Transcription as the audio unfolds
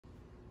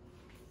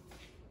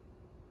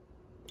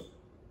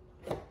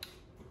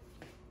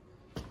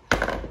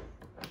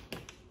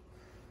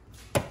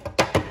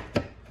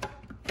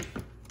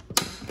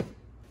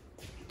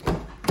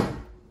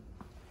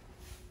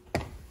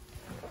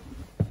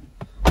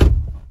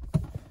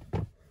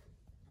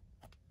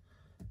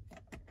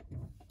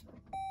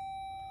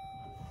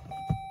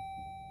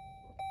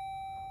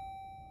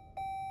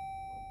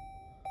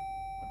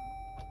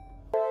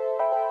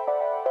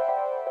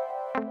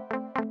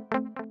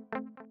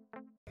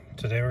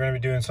Today we're going to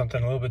be doing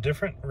something a little bit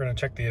different. We're going to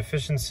check the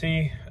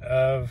efficiency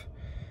of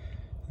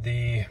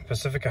the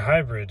Pacifica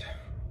Hybrid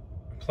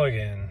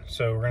plug-in.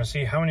 So we're going to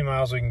see how many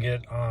miles we can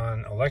get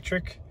on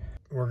electric.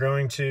 We're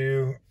going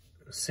to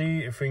see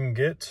if we can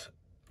get,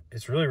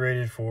 it's really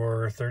rated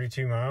for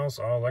 32 miles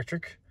all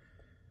electric.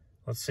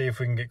 Let's see if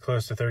we can get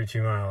close to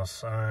 32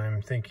 miles.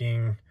 I'm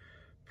thinking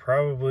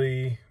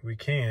probably we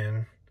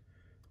can,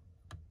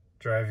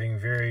 driving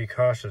very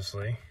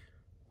cautiously.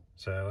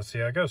 So let's see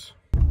how it goes.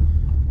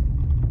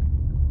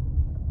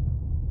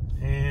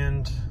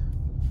 And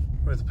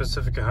with the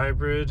Pacifica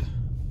Hybrid, it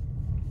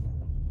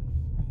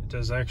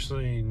does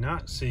actually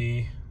not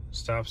see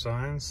stop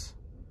signs.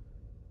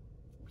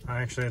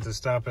 I actually have to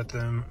stop at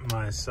them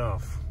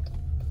myself.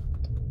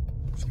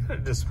 It's kind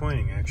of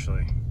disappointing,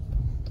 actually.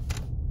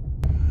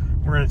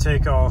 We're going to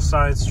take all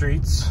side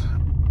streets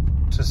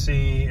to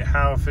see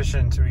how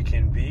efficient we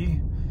can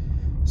be.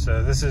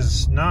 So this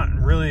is not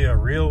really a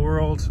real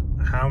world.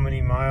 How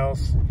many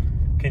miles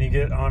can you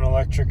get on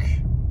electric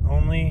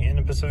only in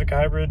a Pacifica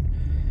Hybrid?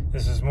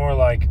 This is more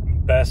like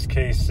best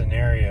case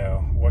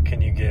scenario. What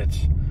can you get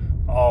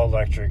all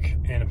electric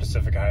in a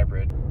Pacifica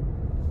Hybrid?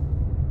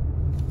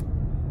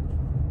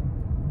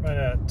 Right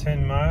at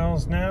 10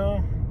 miles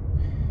now.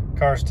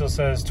 Car still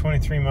says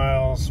 23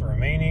 miles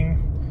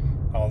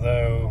remaining,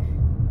 although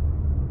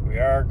we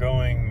are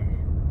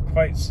going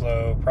quite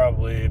slow,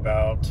 probably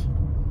about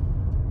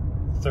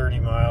 30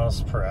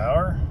 miles per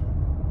hour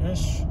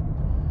ish,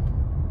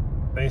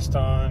 based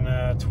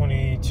on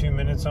 22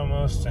 minutes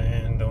almost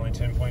and only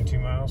 10.2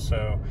 miles.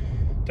 So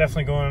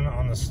definitely going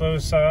on the slow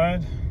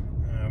side,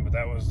 but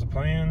that was the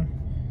plan.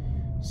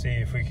 See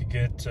if we could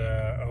get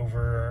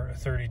over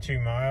 32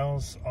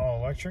 miles all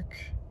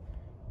electric,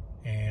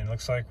 and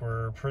looks like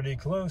we're pretty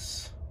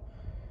close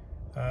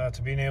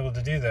to being able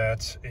to do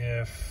that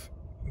if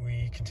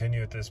we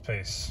continue at this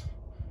pace.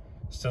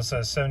 Still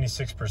says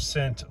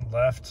 76%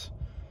 left,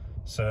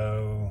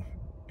 so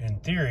in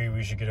theory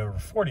we should get over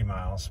 40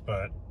 miles,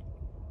 but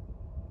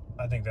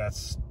I think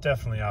that's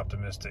definitely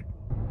optimistic.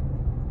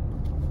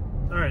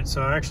 All right,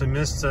 so I actually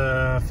missed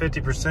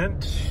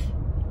 50%.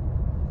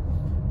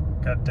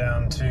 Got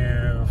down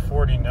to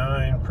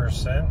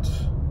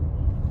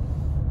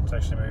 49%. It's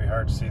actually maybe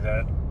hard to see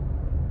that.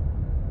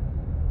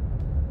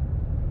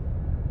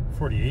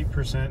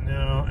 48%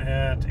 now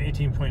at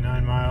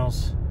 18.9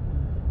 miles.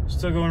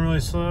 Still going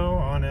really slow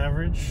on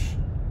average.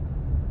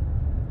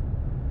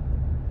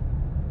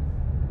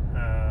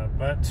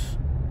 But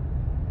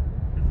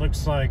it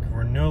looks like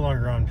we're no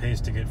longer on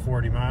pace to get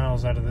 40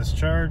 miles out of this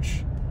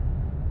charge.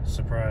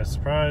 Surprise,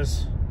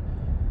 surprise.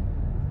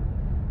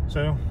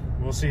 So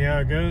we'll see how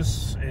it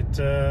goes.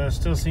 It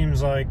still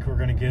seems like we're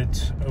gonna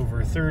get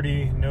over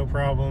 30, no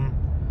problem.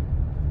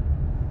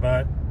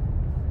 But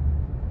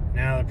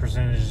now the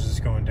percentage is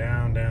just going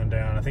down, down,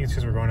 down. I think it's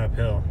because we're going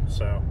uphill.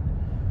 So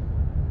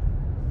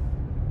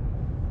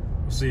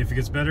we'll see if it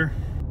gets better.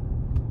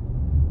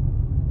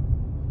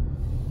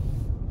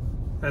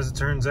 As it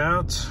turns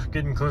out,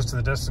 getting close to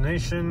the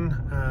destination,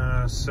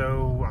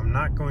 so I'm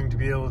not going to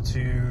be able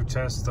to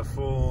test the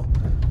full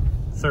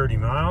 30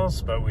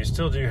 miles, but we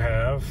still do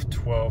have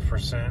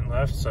 12%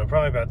 left, so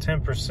probably about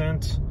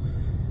 10%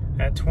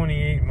 at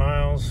 28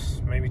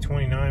 miles, maybe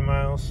 29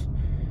 miles.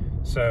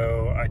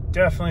 So I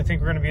definitely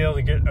think we're going to be able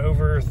to get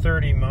over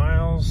 30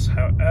 miles.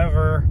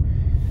 However,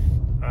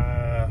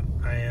 I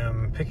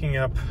am picking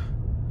up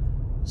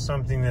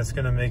something that's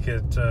going to make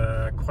it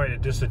quite a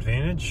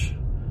disadvantage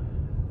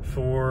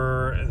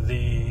for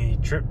the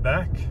trip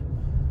back.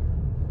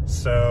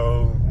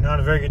 So not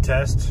a very good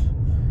test.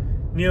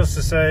 Needless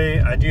to say,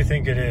 I do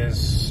think it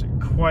is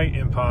quite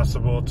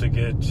impossible to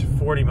get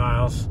 40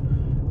 miles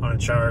on a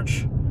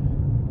charge,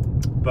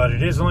 but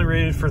it is only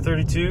rated for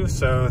 32,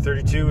 so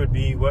 32 would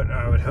be what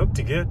I would hope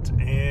to get,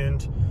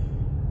 and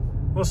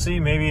we'll see.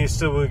 Maybe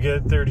still we'll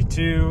get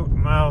 32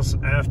 miles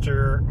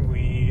after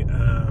we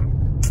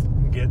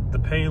get the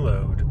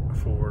payload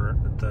for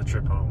the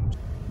trip home.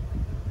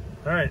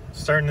 All right,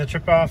 starting the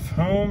trip off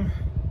home.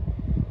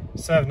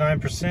 Still have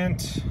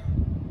 9%.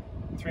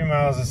 3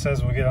 miles it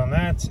says we'll get on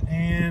that,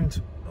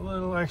 and a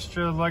little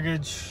extra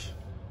luggage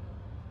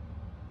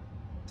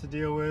to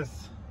deal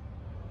with.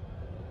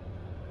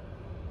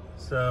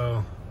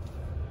 So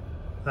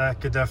that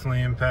could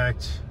definitely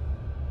impact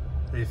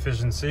the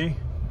efficiency.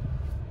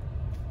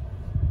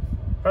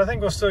 But I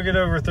think we'll still get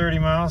over 30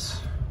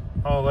 miles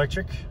all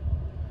electric.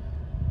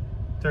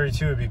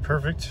 32 would be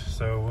perfect,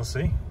 so we'll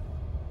see.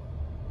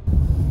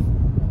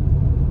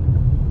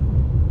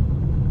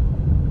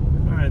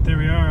 Alright, there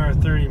we are,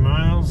 30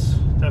 miles.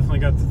 Definitely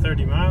got the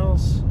 30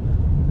 miles.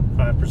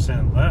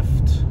 5%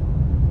 left.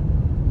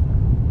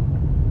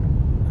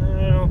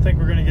 I don't think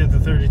we're going to get the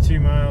 32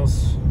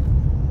 miles.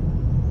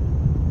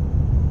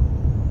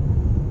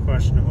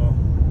 Questionable.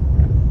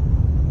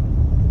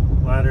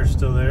 Ladder's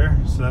still there,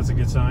 so that's a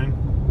good sign.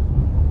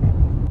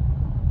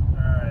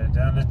 Alright,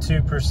 down to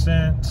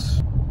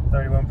 2%.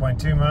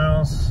 31.2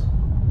 miles.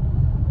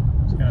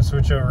 Just going to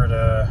switch over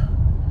to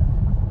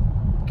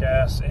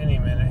gas any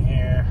minute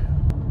here.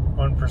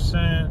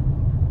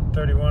 1%.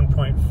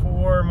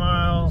 31.4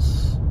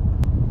 miles.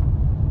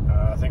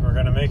 I think we're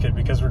gonna make it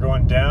because we're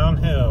going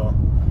downhill.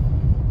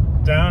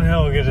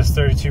 Downhill will get us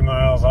 32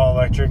 miles, all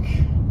electric.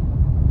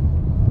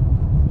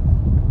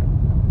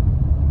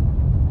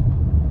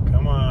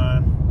 Come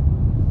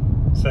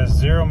on. It says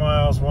 0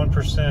 miles,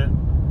 1%.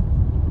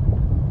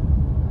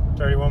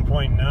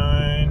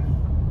 31.9.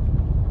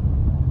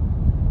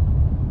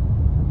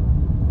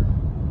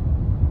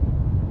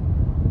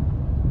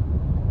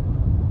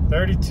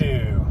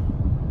 $32.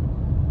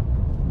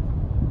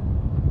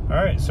 All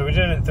right, so we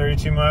did it.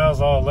 32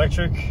 miles, all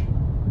electric,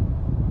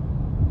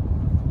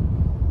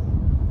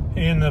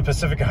 in the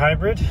Pacifica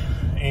Hybrid.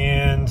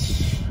 And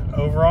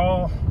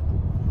overall,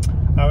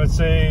 I would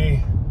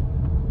say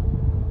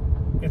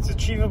it's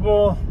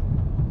achievable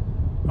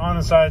on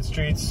the side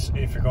streets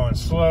if you're going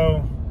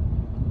slow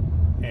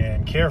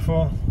and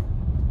careful,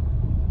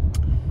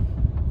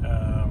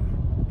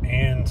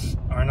 and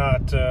are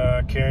not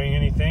carrying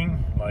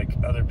anything like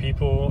other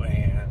people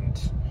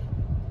and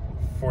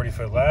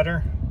 40-foot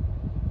ladder.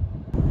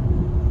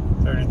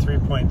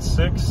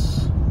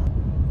 33.6,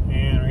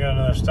 and we got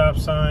another stop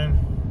sign,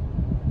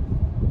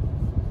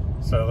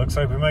 so it looks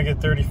like we might get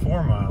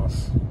 34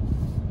 miles.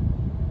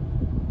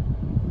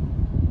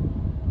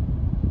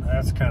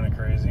 That's kind of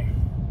crazy.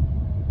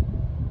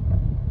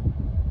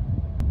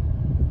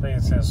 I think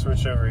it's gonna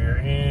switch over here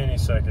any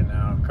second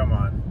now. Come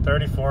on,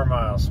 34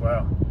 miles,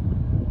 wow.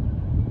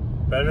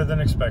 Better than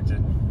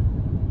expected.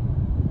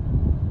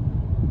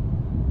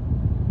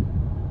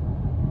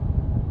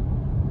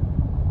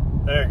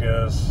 There it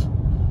goes.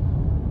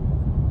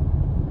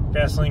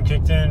 Gasoline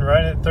kicked in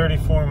right at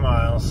 34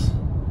 miles.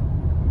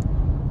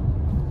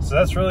 So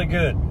that's really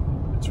good.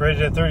 It's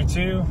rated at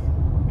 32.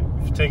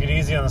 If you take it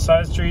easy on the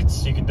side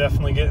streets, you can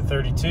definitely get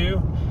 32.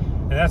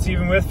 And that's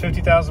even with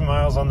 50,000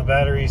 miles on the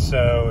battery,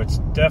 so it's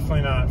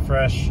definitely not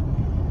fresh.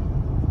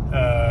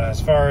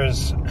 As far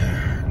as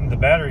the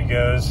battery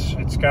goes,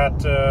 it's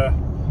got, I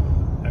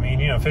mean,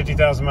 you know,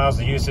 50,000 miles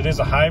of use. It is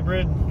a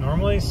hybrid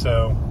normally,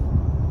 so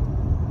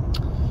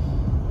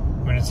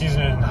when it's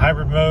using it in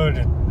hybrid mode,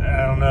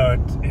 I don't know,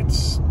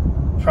 it's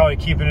probably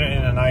keeping it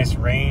in a nice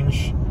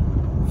range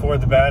for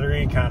the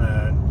battery, kind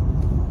of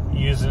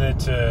using it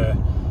to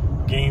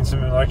gain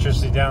some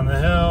electricity down the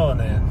hill and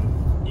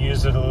then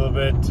use it a little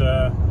bit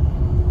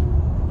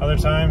other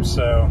times.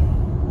 So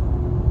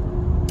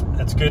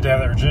it's good to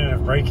have that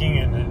regenerative braking,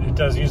 and it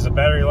does use the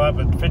battery a lot,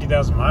 but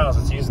 50,000 miles,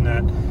 it's using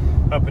that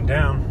up and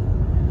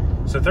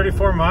down. So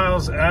 34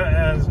 miles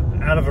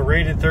out of a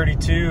rated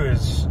 32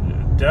 is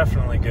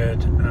definitely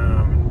good.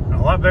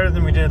 A lot better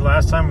than we did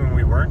last time when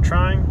we weren't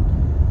trying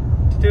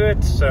to do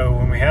it. So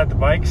when we had the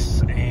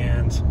bikes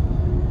and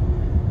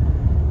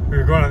we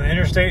were going on the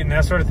interstate and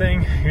that sort of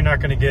thing, you're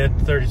not going to get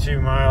 32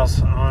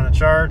 miles on a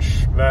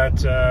charge.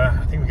 But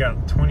I think we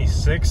got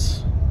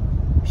 26,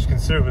 which is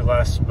considerably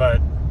less, but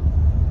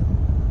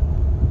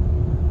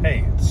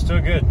hey, it's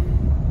still good.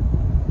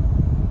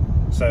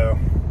 So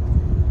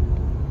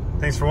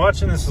thanks for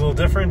watching. This is a little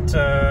different.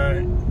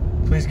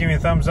 Please give me a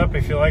thumbs up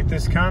if you like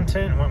this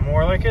content, want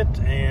more like it,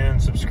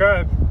 and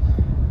subscribe.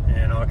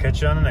 And I'll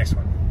catch you on the next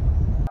one.